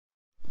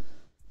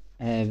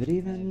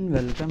Everyone,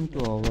 welcome to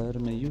our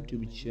my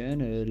YouTube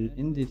channel.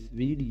 In this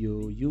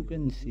video, you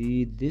can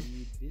see this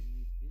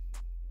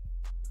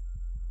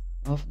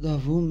of the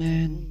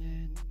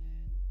woman.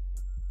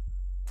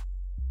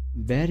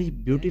 Very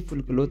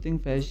beautiful clothing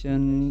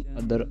fashion,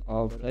 other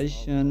of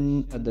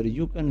fashion, other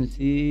you can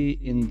see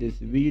in this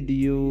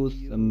video.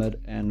 Summer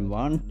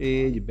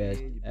advantage,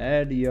 best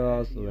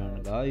ideas. So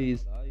and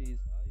guys,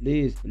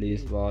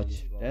 please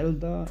watch till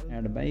the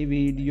end my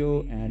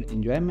video and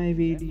enjoy my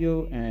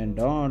video, and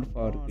don't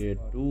forget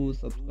to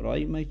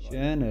subscribe my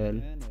channel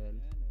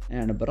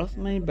and press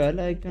my bell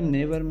icon,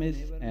 never miss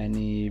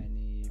any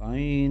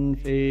fine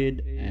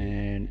fade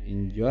and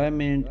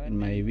enjoyment in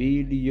my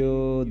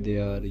video.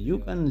 There you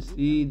can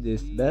see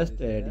this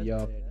best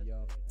area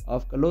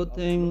of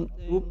clothing,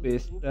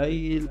 two-piece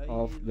style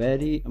of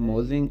very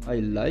amazing. I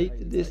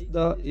like this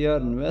the air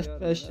invest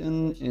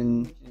fashion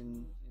in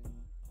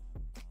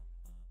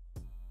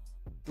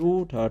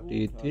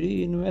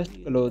 233 invest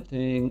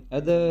clothing.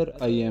 Other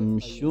I am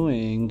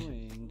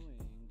showing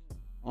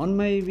on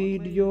my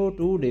video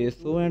today.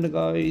 So and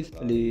guys,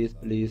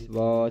 please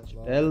watch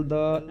till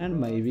the end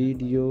my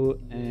video.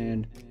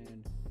 And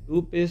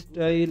two-piece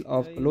style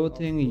of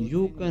clothing,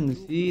 you can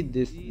see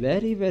this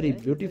very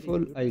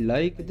beautiful. I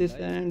like this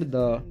and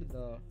the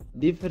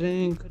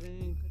different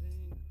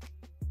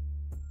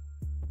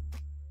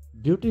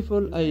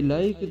beautiful. I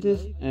like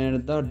this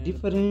and the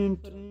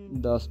different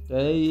the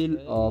style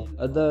of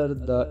other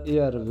the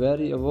air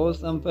very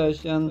awesome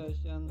fashion,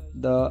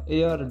 the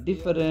air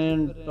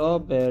different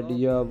top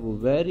area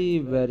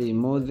very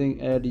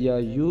amazing area.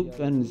 You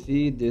can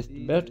see this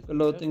best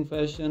clothing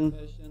fashion,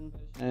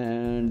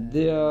 and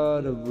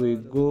there we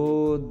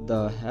go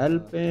the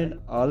help and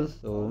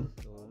also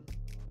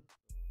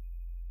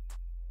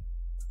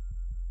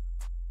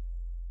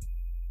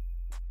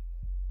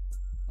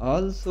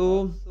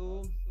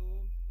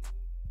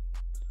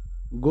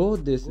go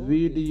this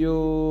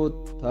video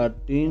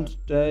 13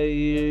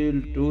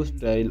 style 2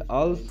 style,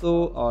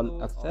 also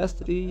all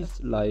accessories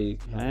like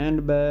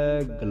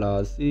handbag,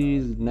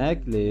 glasses,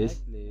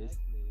 necklace,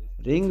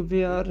 ring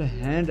wear,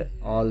 hand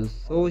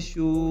also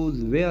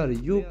shoes, where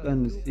you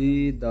can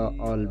see the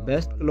all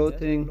best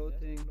clothing.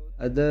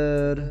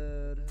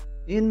 Other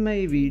in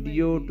my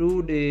video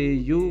today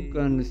you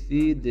can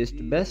see this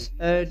best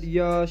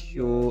idea.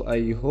 So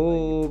I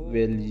hope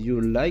will you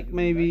like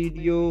my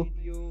video,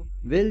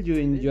 will you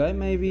enjoy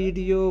my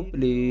video.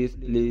 Please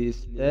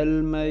tell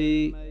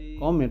my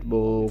comment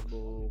box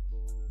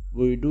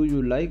why do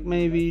you like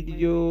my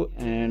video.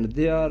 And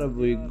there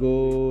we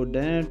go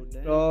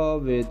that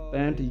top with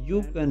pant,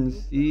 you can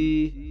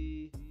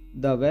see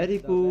the very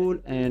cool.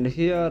 And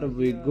here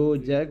we go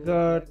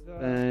jacket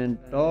and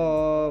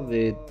top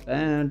with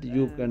pant,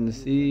 you can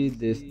see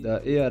this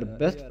the air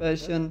best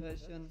fashion,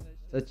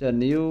 such a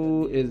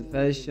new is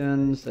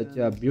fashion, such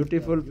a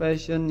beautiful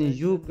fashion.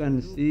 You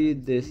can see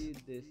this,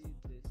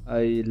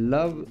 I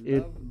love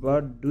it.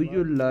 What do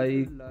you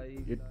like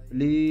it?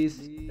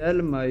 Please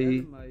tell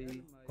my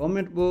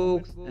comment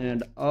box.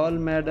 And all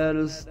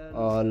medals,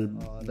 all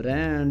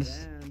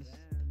brands,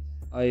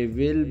 I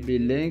will be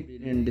linked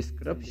in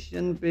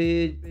description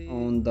page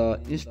on the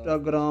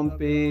Instagram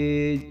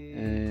page.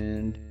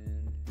 And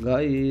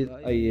guys,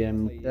 I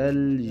am tell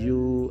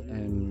you I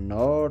am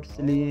not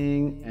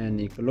selling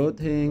any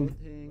clothing,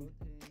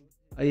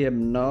 I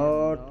am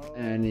not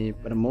any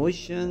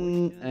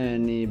promotion,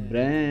 any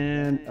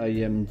brand. I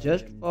am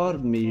just for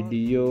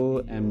video.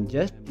 I am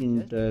just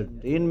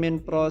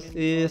entertainment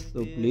process.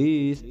 So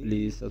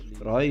please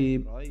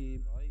subscribe.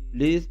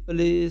 Please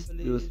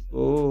to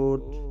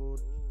support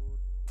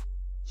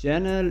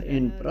channel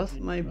and press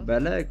my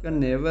bell icon.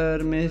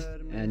 Never miss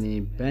any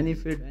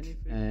benefit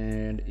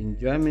and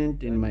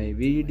enjoyment in my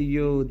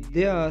video.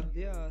 There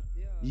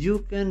you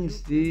can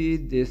see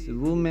this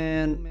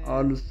woman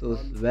also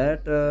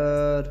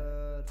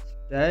sweater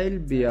style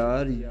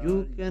bear,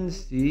 you can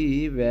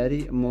see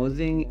very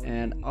amazing.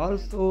 And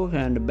also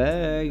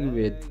handbag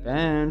with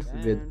pants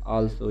with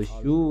also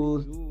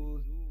shoes,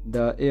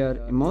 the air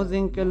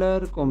amazing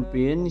color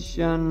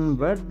combination.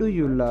 What do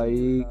you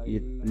like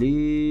it?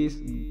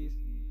 Please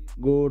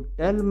go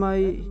tell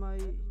my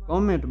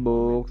comment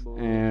box.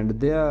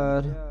 And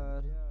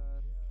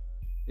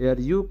here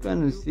you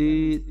can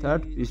see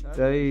third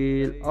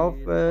style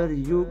offer,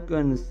 you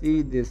can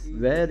see this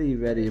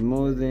very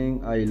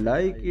amazing. I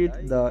like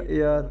it the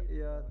air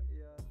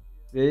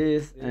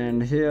face.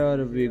 And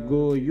here we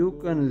go, you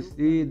can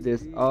see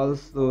this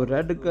also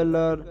red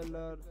color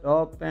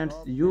top pants,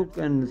 you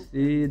can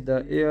see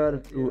the air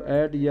to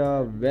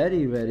area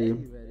very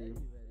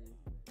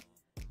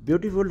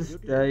beautiful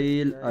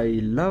style. I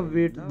love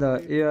it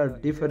the air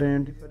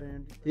different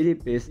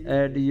three-piece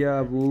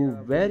area,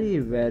 very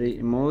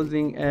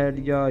amazing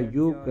area.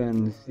 You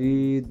can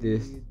see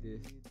this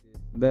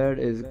bed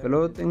is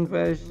clothing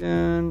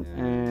fashion.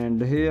 And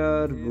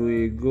here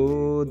we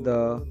go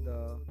the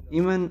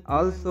even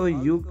also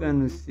you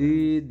can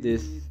see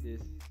this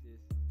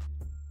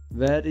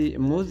Very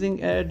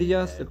amusing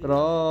idea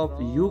scrap.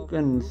 You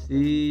can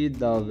see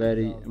the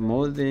very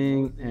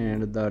amusing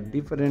and the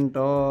different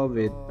of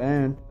with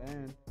pant.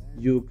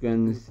 You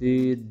can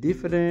see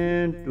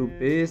different to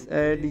pace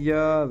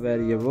idea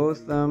very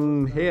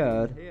awesome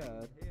here.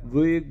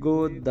 We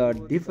got the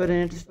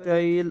different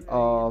style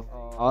of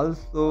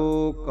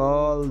also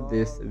call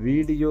this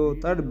video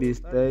third B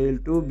style,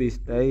 2B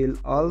style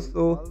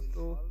also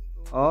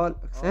all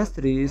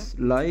accessories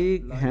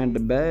like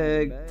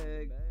handbag,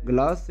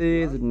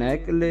 glasses,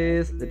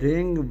 necklace,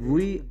 ring.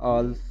 We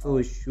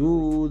also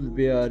shoes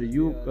where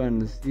you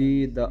can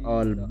see the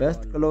all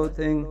best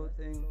clothing.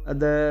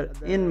 Other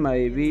in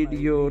my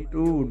video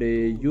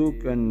today you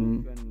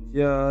can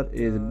share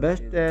is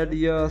best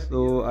idea.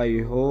 So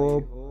I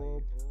hope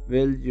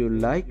will you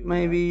like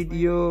my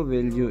video?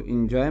 Will you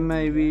enjoy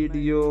my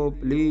video?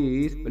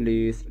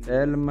 Please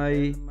tell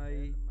my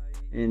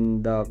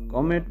in the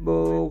comment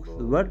box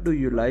what do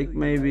you like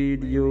my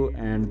video,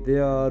 and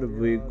there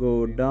we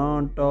go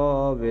down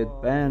top with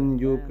pen.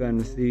 You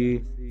can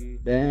see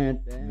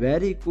that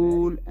very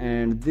cool,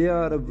 and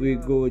there we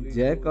go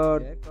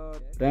jacket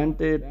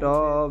printed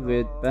top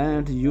with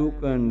pant. You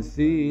can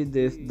see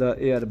this the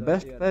air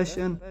best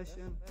fashion,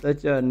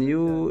 such a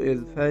new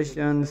is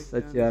fashion,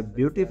 such a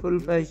beautiful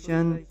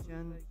fashion.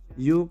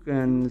 You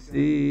can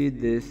see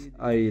this.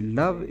 I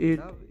love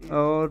it.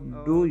 Or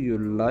do you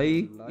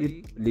like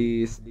it?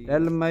 Please tell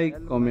my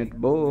comment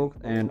box,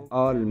 and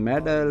all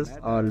medals,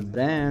 all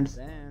brands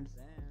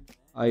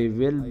I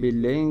will be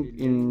linked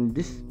in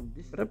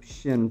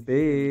description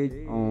page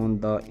on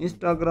the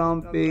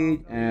Instagram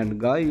page. And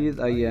guys,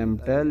 I am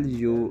tell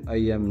you I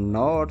am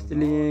not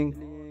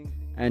selling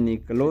any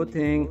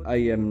clothing, I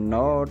am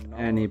not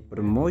any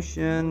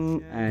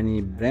promotion,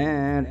 any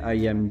brand. I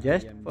am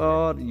just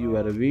for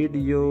your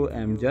video.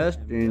 I am just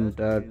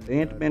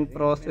entertainment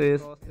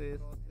process.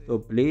 So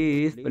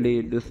please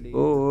do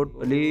support.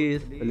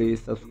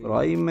 Please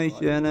subscribe my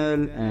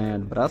channel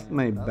and press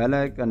my bell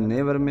icon.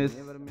 Never miss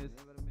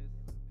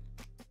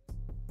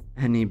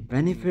any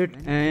benefit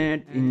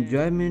and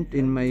enjoyment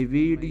in my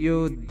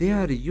video.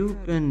 There you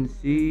can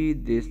see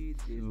this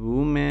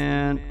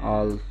woman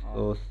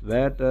also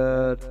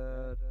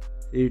sweater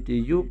city.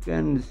 You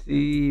can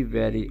see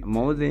very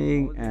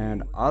amazing,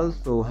 and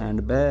also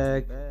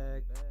handbag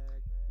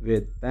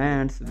with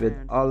pants with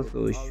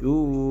also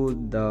shoes.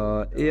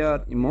 The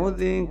air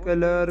amazing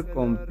color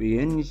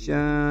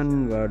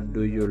combination. What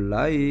do you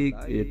like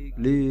it?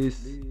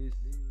 Please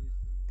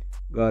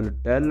girl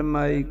tell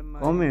my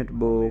comment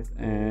box,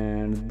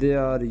 and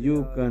there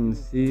you can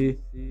see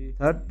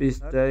third piece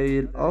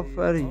style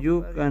offer.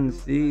 You can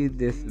see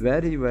this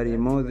very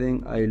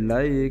amazing. I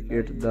like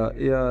it the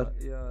air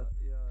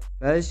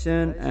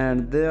fashion,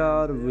 and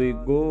there we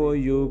go.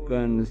 You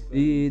can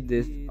see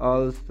this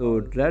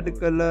also red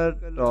color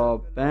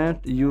top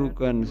pant. You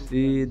can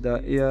see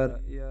the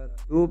air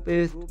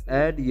two-piece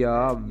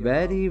idea.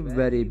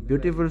 Very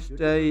beautiful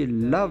style.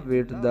 Love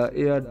it the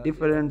air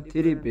different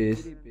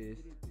three-piece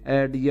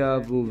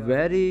idea.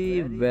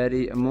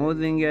 Very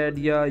amazing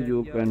idea.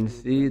 You can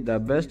see the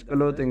best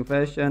clothing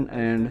fashion,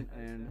 and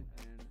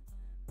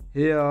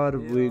here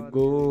we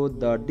go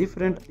the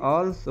different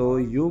also.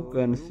 You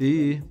can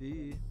see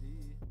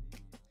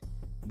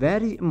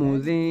very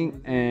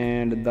amazing,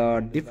 and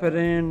the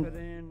different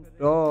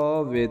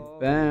top with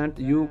pant.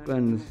 You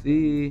can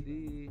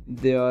see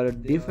they are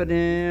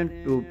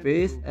different to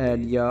pace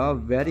area.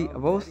 Very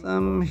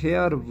awesome.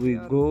 Here we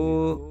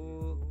go.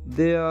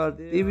 They are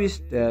TV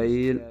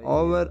style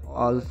over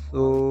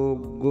also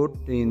good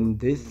in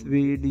this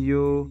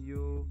video.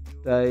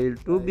 Style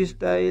to be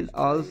style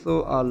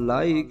also are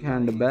like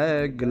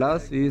handbag,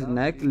 glasses,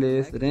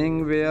 necklace,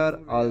 ring wear,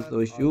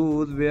 also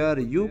shoes where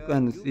you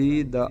can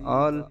see the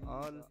all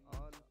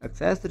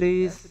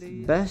accessories,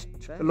 best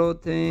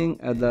clothing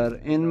other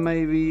in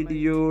my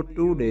video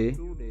today.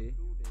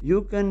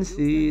 You can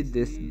see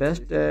this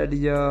best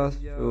ideas.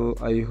 So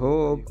I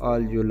hope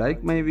all you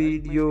like my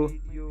video,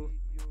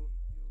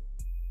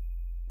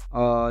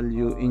 all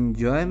you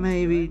enjoy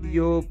my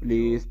video.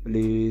 Please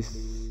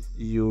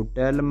you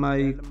tell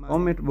my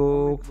comment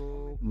box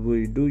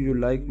we do you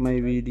like my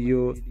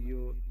video.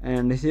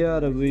 And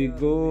here we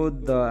go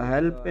the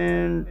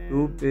helping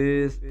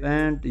two-piece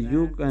pant.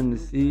 You can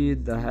see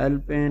the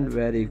helping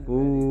very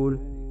cool,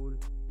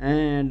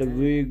 and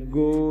we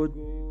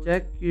go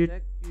check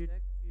it.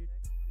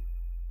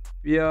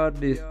 Pair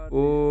the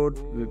sport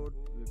with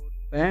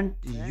pant.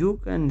 You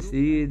can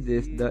see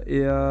this the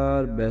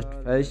air best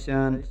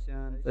fashion,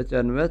 such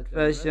a best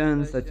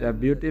fashion, such a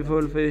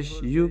beautiful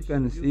fish. You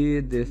can see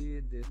this.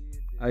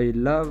 I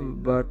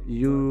love but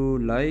you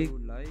like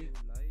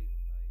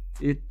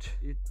it.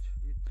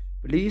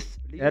 Please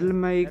tell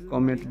my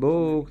comment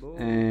box,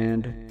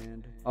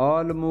 and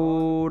all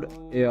mood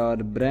air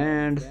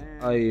brands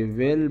I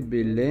will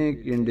be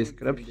linked in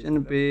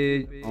description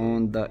page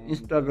on the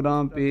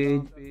Instagram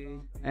page.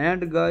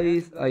 And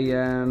guys, I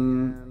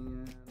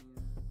am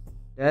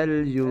tell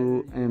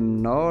you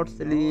I'm not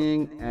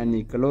selling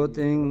any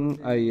clothing,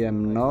 I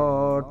am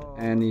not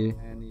any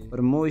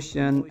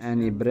promotion,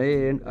 any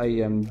brand, I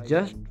am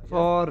just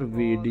for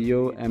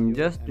video, I'm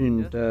just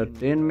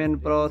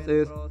entertainment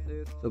process.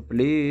 So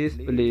please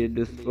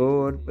do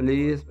support,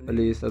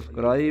 please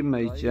subscribe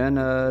my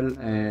channel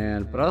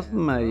and press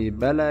my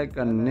bell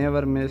icon,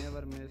 never miss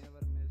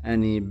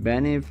any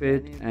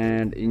benefit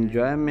and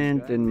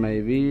enjoyment in my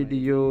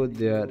video.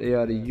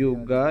 There are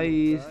you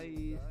guys.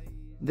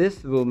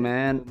 This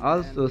woman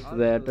also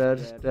sweater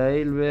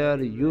style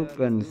where you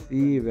can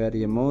see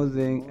very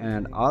amazing,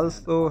 and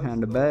also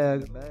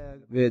handbag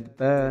with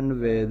pen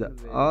with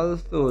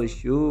also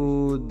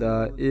shoe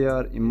the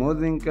air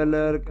amazing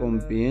color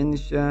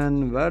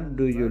combination. What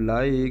do you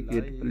like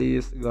it,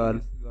 please girl?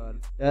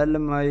 Tell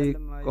my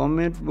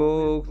comment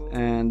box,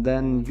 and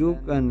then you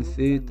can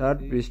see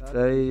third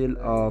style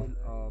of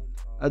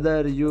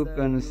other. You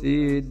can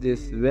see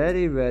this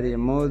very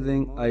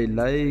amazing. I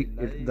like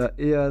it the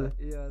air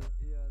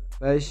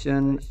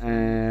fashion,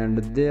 and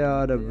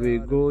there we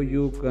go.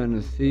 You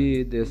can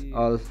see this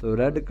also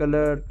red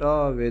color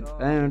top with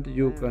pant.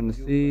 You can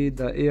see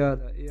the air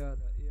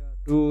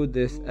to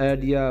this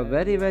idea.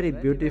 Very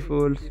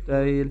beautiful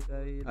style.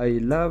 I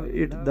love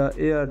it the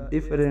air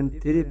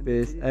different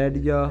three-piece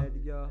idea.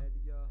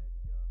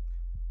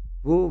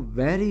 Oh,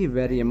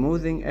 very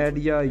amazing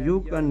idea.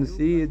 You can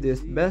see this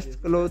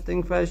best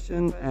clothing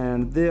fashion,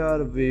 and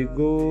there we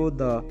go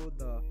the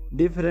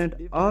different.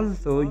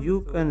 Also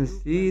you can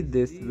see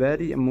this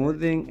very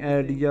amazing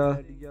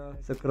idea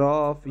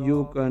scarf.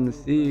 You can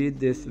see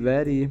this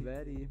very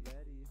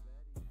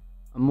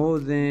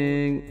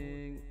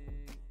amazing,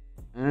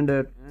 and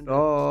a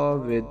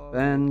top with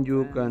pen.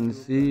 You can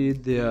see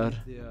there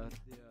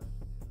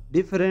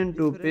different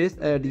two piece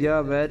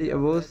idea, very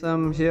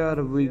awesome.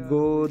 Here we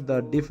go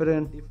the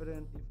different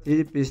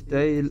three-piece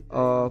style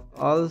of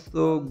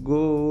also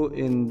go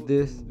in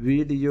this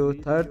video.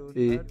 Third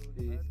piece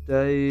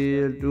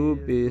style,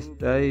 two-piece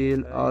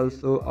style,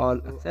 also all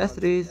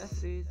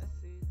accessories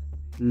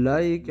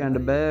like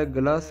and bag,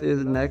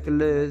 glasses,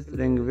 necklace,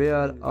 ring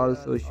wear,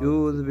 also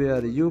shoes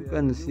where you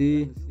can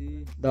see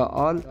the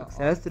all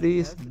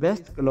accessories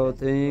best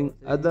clothing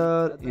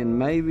other in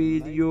my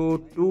video.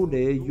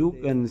 Today you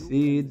can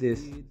see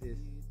this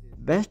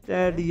best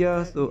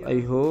idea. So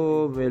I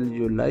hope will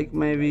you like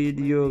my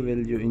video,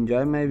 will you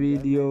enjoy my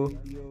video.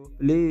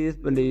 Please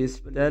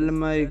tell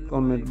my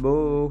comment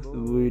box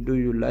do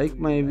you like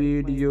my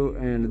video.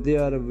 And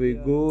there we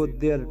go,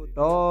 their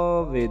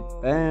top with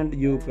pant.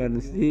 You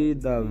can see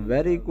the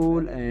very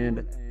cool,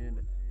 and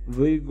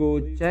we go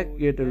check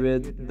it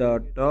with the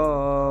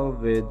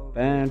top with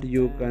pant.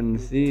 You can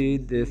see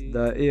this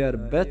the air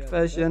best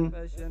fashion,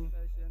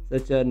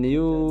 such a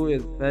new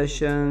is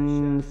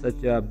fashion,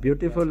 such a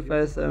beautiful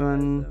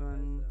fashion.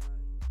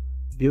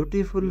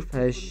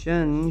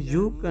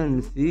 You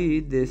can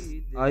see this.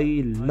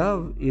 I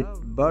love it,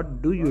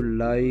 but do you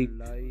like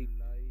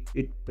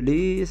it?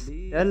 Please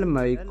tell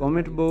my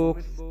comment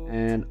box.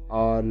 And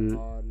all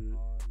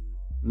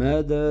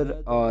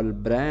Mother all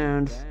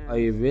brands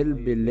I will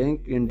be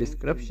linked in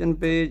description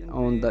page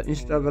on the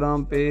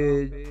Instagram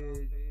page.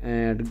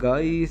 And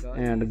guys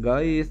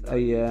I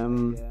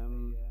am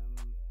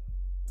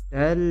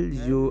tell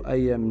you I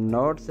am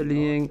not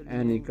selling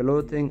any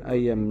clothing, I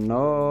am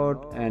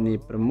not any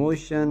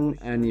promotion,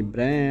 any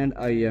brand,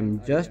 I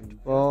am just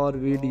for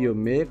video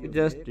make,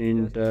 just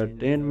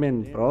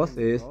entertainment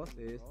process.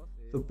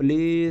 So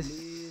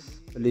please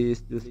do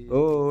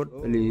support,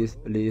 please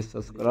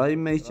subscribe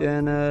my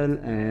channel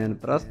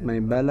and press my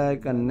bell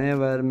icon,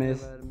 never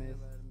miss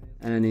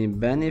any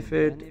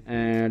benefit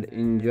and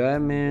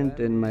enjoyment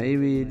in my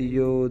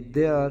video.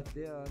 There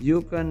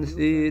you can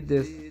see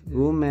this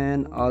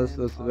woman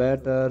also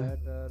sweater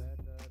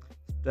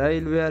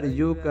style where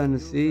you can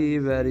see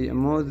very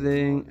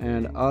amazing,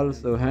 and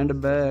also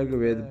handbag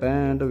with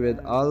band with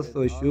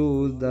also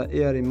shoes the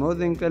air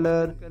amazing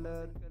color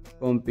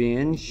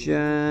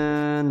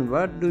combination.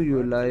 What do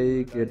you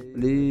like it?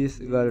 Please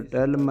girl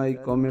tell my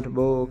comment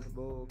box.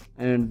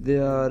 And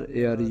there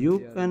here you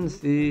can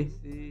see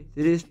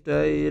three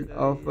style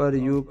offer.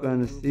 You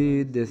can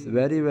see this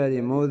very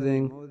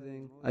amazing.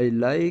 I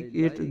like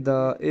it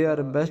the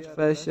air best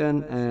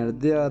fashion. And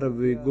there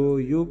we go,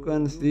 you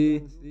can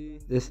see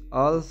this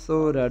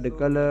also red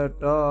color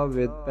top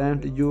with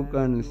pant. You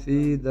can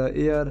see the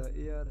air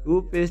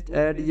two-piece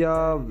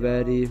area,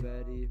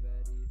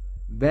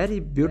 very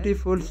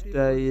beautiful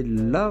style.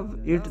 Love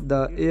it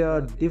the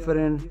air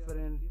different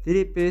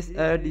three-piece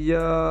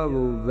area,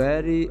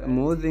 very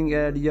amazing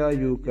area.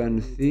 You can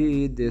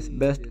see this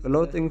best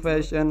clothing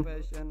fashion.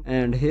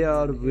 And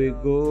here we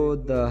go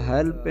the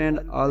help,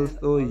 and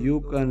also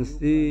you can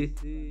see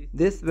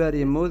this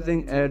very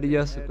amazing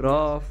area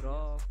scarf.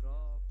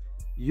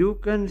 You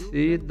can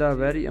see the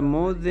very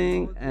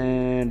amazing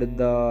and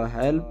the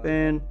help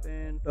and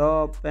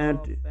top pant.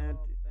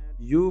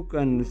 You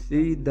can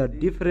see the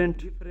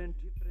different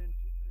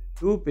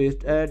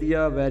two-piece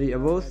area, very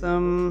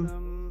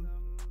awesome.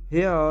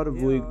 Here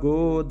we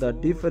go the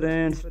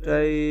different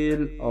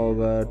style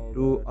over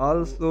to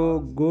also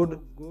good.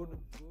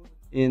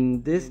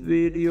 In this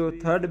video,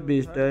 third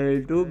B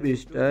style, 2B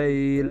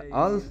style,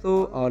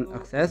 also all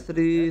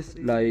accessories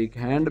like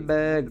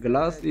handbag,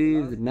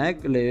 glasses,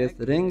 necklace,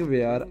 ring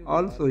wear,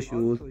 also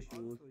shoes,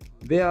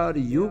 where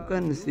you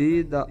can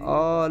see the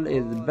all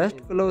is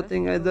best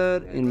clothing either.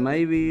 In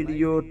my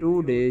video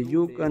today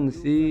you can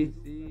see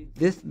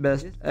this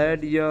best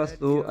idea,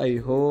 so I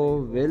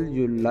hope will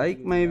you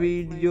like my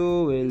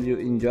video, will you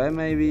enjoy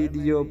my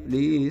video.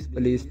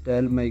 Please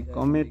tell my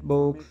comment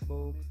box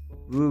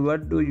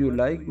what do you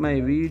like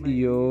my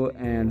video.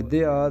 And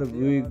there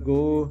we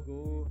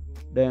go,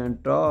 then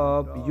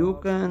top you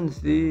can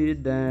see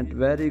that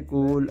very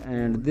cool.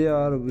 And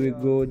there we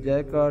go,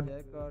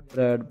 jacket,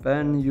 red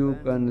pen, you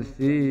can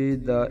see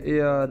the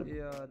air,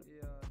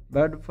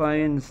 but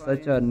find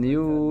such a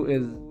new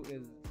is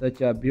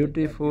such a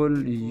beautiful,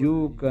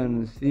 you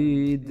can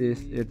see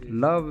this, it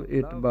love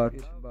it. But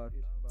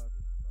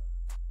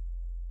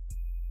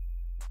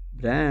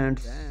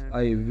brands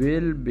I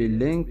will be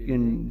link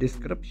in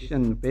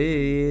description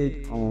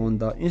page on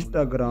the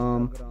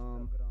Instagram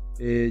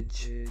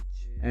page.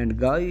 And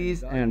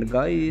guys,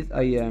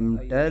 I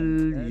am tell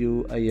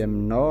you, I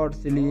am not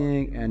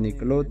selling any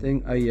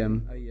clothing, I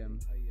am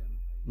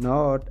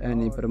not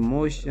any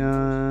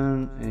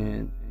promotion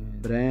and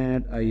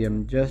brand, I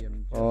am just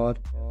for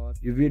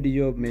you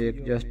video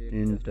make just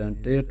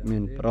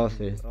entertainment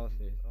process.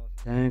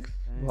 Thanks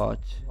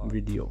watch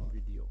video.